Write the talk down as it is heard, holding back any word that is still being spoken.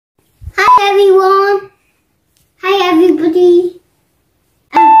Hi everybody.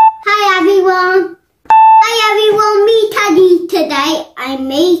 Hi everyone. Hi everyone, me Teddy. Today I'm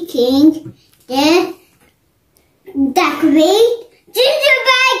making the decorate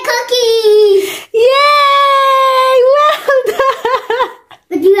gingerbread cookies. Yay! Well done!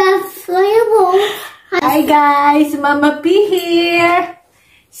 But you have fireballs. Hi guys, Mama P here.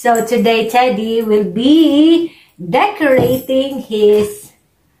 So today Teddy will be decorating his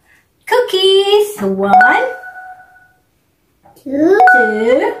cookies. 1, 2,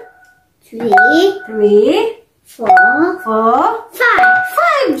 2, 3, 3, 4, 4, 5.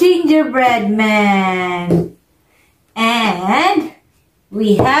 5 gingerbread men. And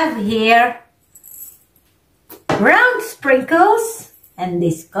we have here round sprinkles and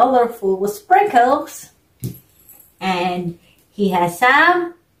these colorful sprinkles. And he has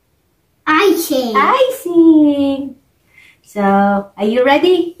some icing. So, are you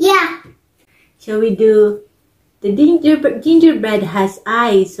ready? Yeah. Shall we do the gingerbread has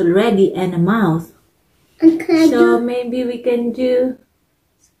eyes already and a mouth. Okay. So maybe we can do.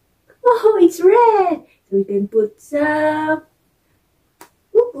 Oh, it's red. So we can put some.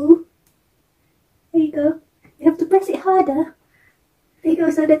 Ooh. There you go. You have to press it harder. There you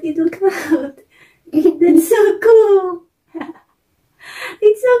go, so that it will come out. That's so cool.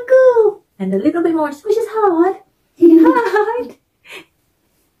 It's so cool. And a little bit more. Squish is hard. Hard.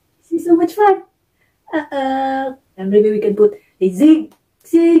 This is so much fun. And maybe we can put a zigzag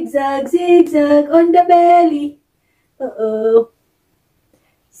on the belly.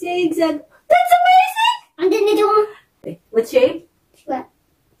 Zigzag. That's amazing. And then the other one. Okay, what shape? Square.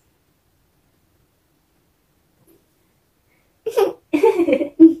 Here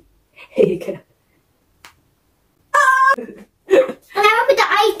you go. And I will put the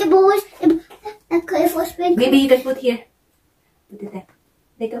eyes, the balls, the colorful sprinkles. Maybe you can put here. Put it there.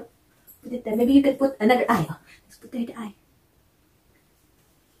 There you go. Put it there. Maybe you can put another eye. Oh, let's put there the eye.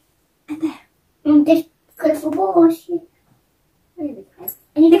 And there. And this colorful balls. And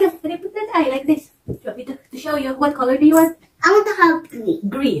you can put that eye like this. Do you want me to show you what color do you want? I want to have green.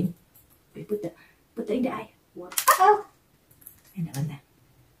 Green. Okay, put that in the eye. Uh-oh. And that one there.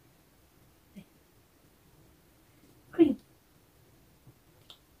 Green.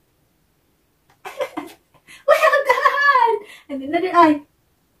 Well done! And another eye.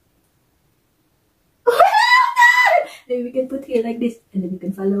 Well done! Then we can put here like this. And then you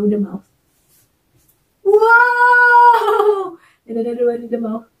can follow the mouth. Whoa! And another one in the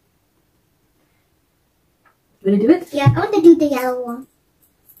mouth. You want to do it? Yeah, I want to do the yellow one.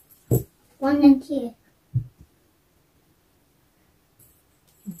 One and here.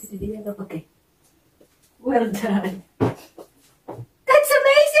 Okay. Well done. That's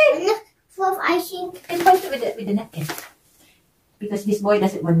amazing! Full of icing. And point it with the napkin. Because this boy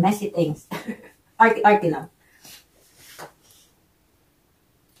doesn't want messy things. Arty lang.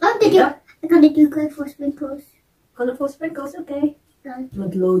 I'm gonna do colorful sprinkles. Colorful sprinkles, okay. Done. You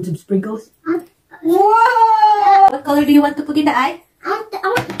want loads of sprinkles? Whoa! What color do you want to put in the eye? I want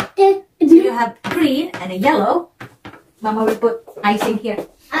the So you have green and a yellow. Mama will put icing here.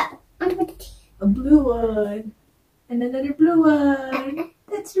 I want to put the A blue one. And another blue one.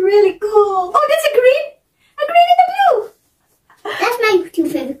 That's really cool. Oh, that's a green. A green and a blue. That's my 2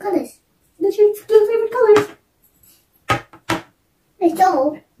 favorite colors. That's your 2 favorite colors.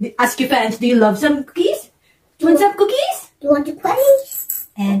 So, Ask your fans, do you love some cookies? Do you want some cookies? do you want to play?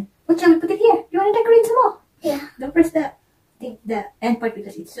 And what shall we put it here? Do you want to decorate some more? Yeah. Don't press the end part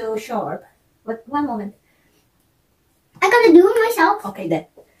because it's so sharp. But one moment. I'm gonna do it myself. Okay then.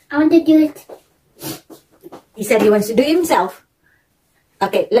 I want to do it. He said he wants to do it himself.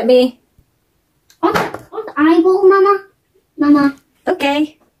 Okay, let me. On the eyeball, Mama.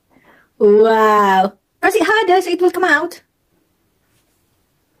 Okay. Wow. Press it harder so it will come out.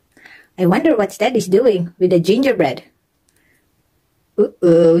 I wonder what Daddy's doing with the gingerbread.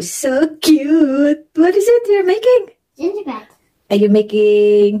 Uh-oh, so cute. What is it you're making? Gingerbread. Are you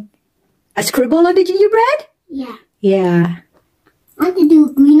making a scribble on the gingerbread? Yeah. Yeah. I want to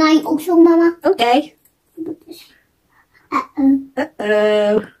do green eye also, Mama. Okay. Uh-oh.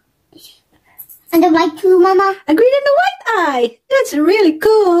 Uh-oh. And the white too, Mama. A green and a white eye. That's really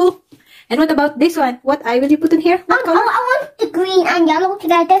cool. And what about this one? What eye will you put in here? What color? I want the green and yellow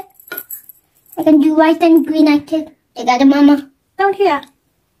together. I can do white and green eye together, Mama. Down here.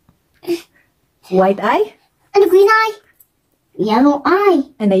 White eye. And a green eye. Yellow eye.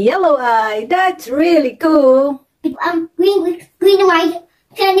 And a yellow eye. That's really cool. Green and white.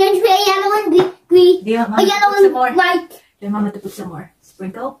 Can you do a yellow and green? Do you want A Mama to yellow put some and more? white. Do you want Mama to put some more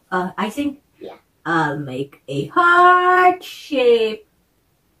sprinkle? Icing? Yeah. I'll make a heart shape.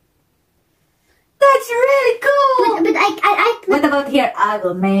 That's really cool. but I What about here? I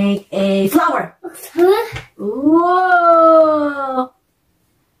will make a flower. Huh? Whoa!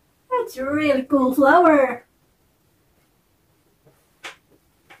 That's a really cool flower.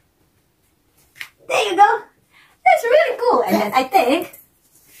 There you go. That's really cool. And then I think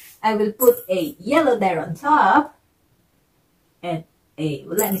I will put a yellow there on top. And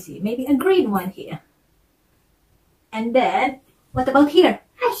well, let me see, maybe a green one here. And then, what about here?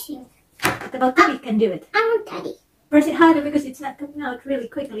 I see. What about Teddy can do it? I want Teddy. Press it harder because it's not coming out really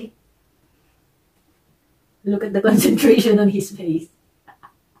quickly. Look at the concentration on his face.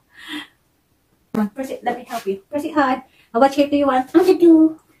 Come on, press it. Let me help you. Press it hard. What shape do you want? I want to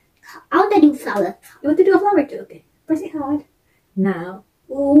do flower. You want to do a flower too? Okay. Press it hard. Now.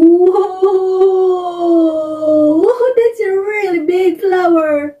 Oh, that's a really big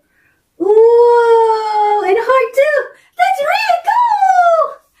flower. Whoa, and a heart too. That's really cool.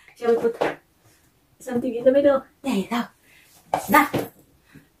 Shall we put something in the middle? There you go. Now,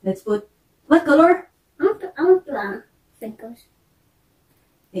 let's put what color? I want sprinkles.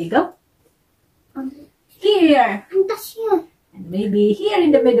 There you go. Here. And that's here. And maybe here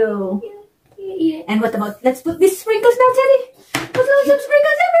in the middle. Yeah. And what about, let's put these sprinkles now, Teddy. Put lots of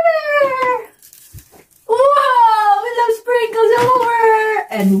sprinkles everywhere. Wow, we love sprinkles everywhere.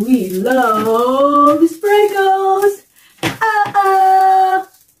 And we love sprinkles.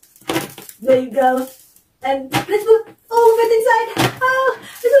 There you go. And let's put all of it inside. Oh,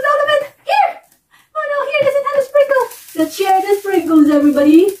 let's put all of it here. Oh no, here doesn't have a sprinkle. Let's share the sprinkles,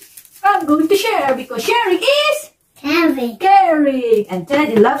 everybody. I'm going to share because sharing is caring. And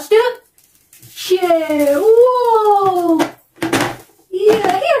Teddy loves to share. Whoa.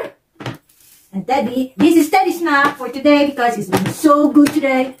 Yeah, here. And Teddy, this is Teddy's snack for today because it's been so good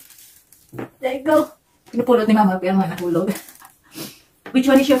today. There you go. Pinupulot ni Mama pero nahulog. Which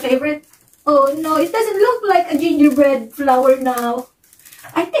one is your favorite? Oh no, it doesn't look like a gingerbread flower now.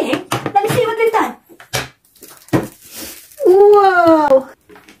 I think, let me see what we've done. Wow.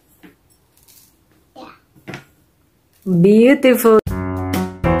 Yeah. Beautiful.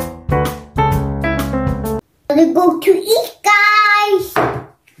 Gonna go to eat, guys.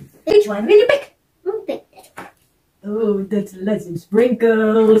 Which one will you pick? I'll pick this one. Oh, that's lots of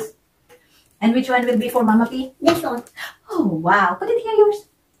sprinkles. And which one will be for Mama P? This one. Oh, wow. Put it here, yours.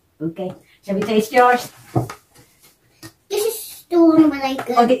 Okay. Shall we taste yours? This is the one when I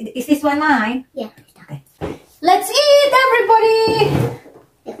go. Okay, is this one mine? Yeah. Okay. Let's eat, everybody!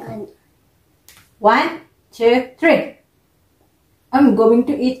 Yeah. 1, 2, 3. I'm going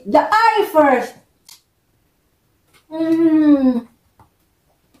to eat the eye first.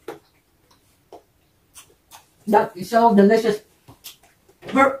 That is so delicious.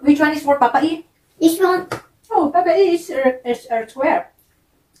 Which one is for Papa E? This one. Oh, Papa E is square.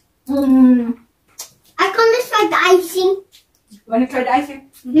 I can't try the icing. Want to try the icing?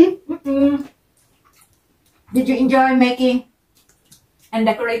 Mm-hmm. Did you enjoy making and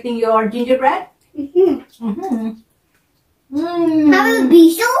decorating your gingerbread? Mm-hmm. I will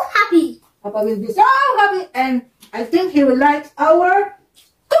be so happy. Papa will be so happy, and I think he will like our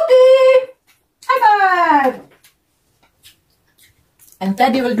cookie. High five! And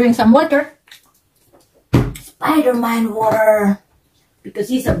Teddy will drink some water. Spider-Man water. Because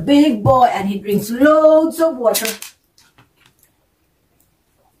he's a big boy and he drinks loads of water.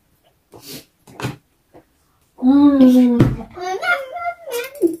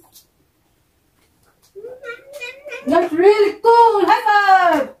 That's really cool. High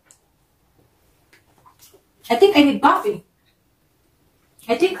five! I think I need coffee.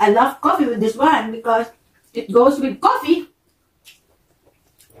 I think I love coffee with this one because it goes with coffee.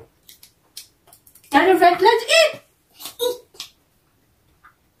 Tell your friends, let's eat!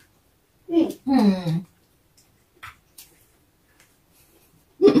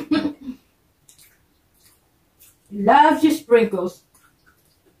 He loves his sprinkles.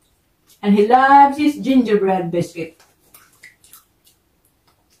 And he loves his gingerbread biscuit.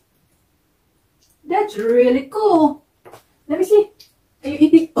 That's really cool. Let me see. Are you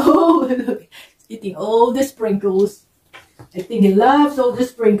eating? Oh, look. He's eating all the sprinkles. I think he loves all the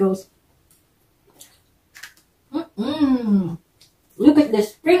sprinkles. Look at the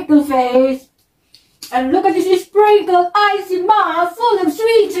sprinkle face. And look at this sprinkled icy mouth full of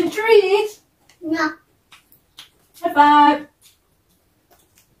sweets and treats. Yeah. High five.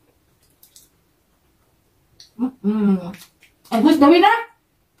 And who's the winner?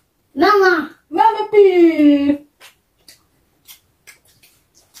 Mama. Mama P.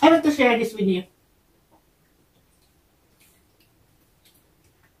 I want to share this with you.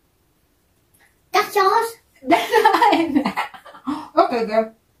 That's yours. That's mine. Okay,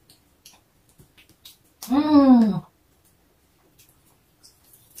 girl.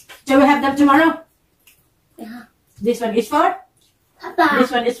 So we have them tomorrow. Yeah. This one is for? Papa.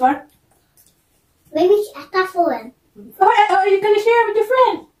 This one is for? Maybe it's Etta for him. Oh, you're gonna share with your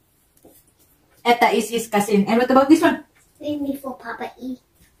friend. Etta is his cousin. And what about this one? Maybe for Papa E.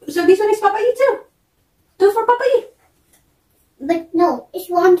 So this one is Papa E too. Two for Papa E. But no, it's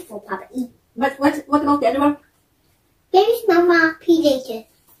one for Papa E. But what about the other one? Maybe it's Mama P later.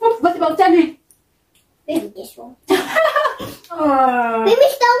 What about Teddy? Maybe this one. Oh. Maybe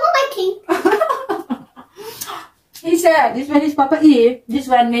it's the one I think. He said this one is Papa E. This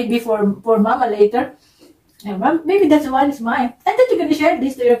one may be for Mama later. And maybe that's one is mine. I thought you're gonna share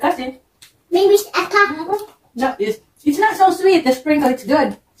this to your cousin. Maybe it's Etta. No, it's not so sweet. The sprinkle, it's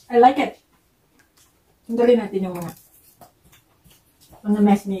good. I like it. Tanggalin natin yung mga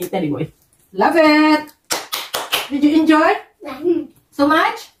mess ni Teddy Boy. Love it! Did you enjoy so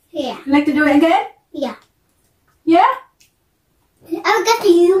much? Yeah. You like to do it again? Yeah. Yeah? I'll get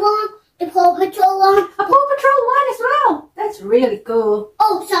the U one, the Paw Patrol one. A Paw Patrol one as well. That's really cool.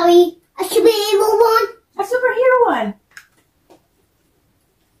 Oh, sorry. A superhero one. A superhero one.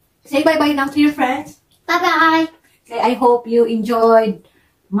 Say bye-bye now to your friends. Bye-bye. Say, I hope you enjoyed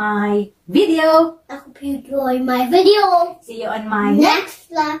my video. I hope you enjoyed my video. See you on my Next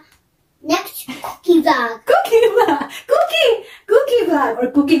cookie vlog. Cooking vlog. Cooking vlog. Or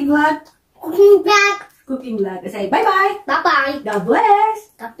cooking vlog. Cooking vlog. Cooking vlog. Say bye-bye. Bye-bye. God bless.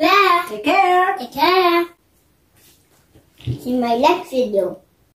 God bless. Take care. Take care. See my next video.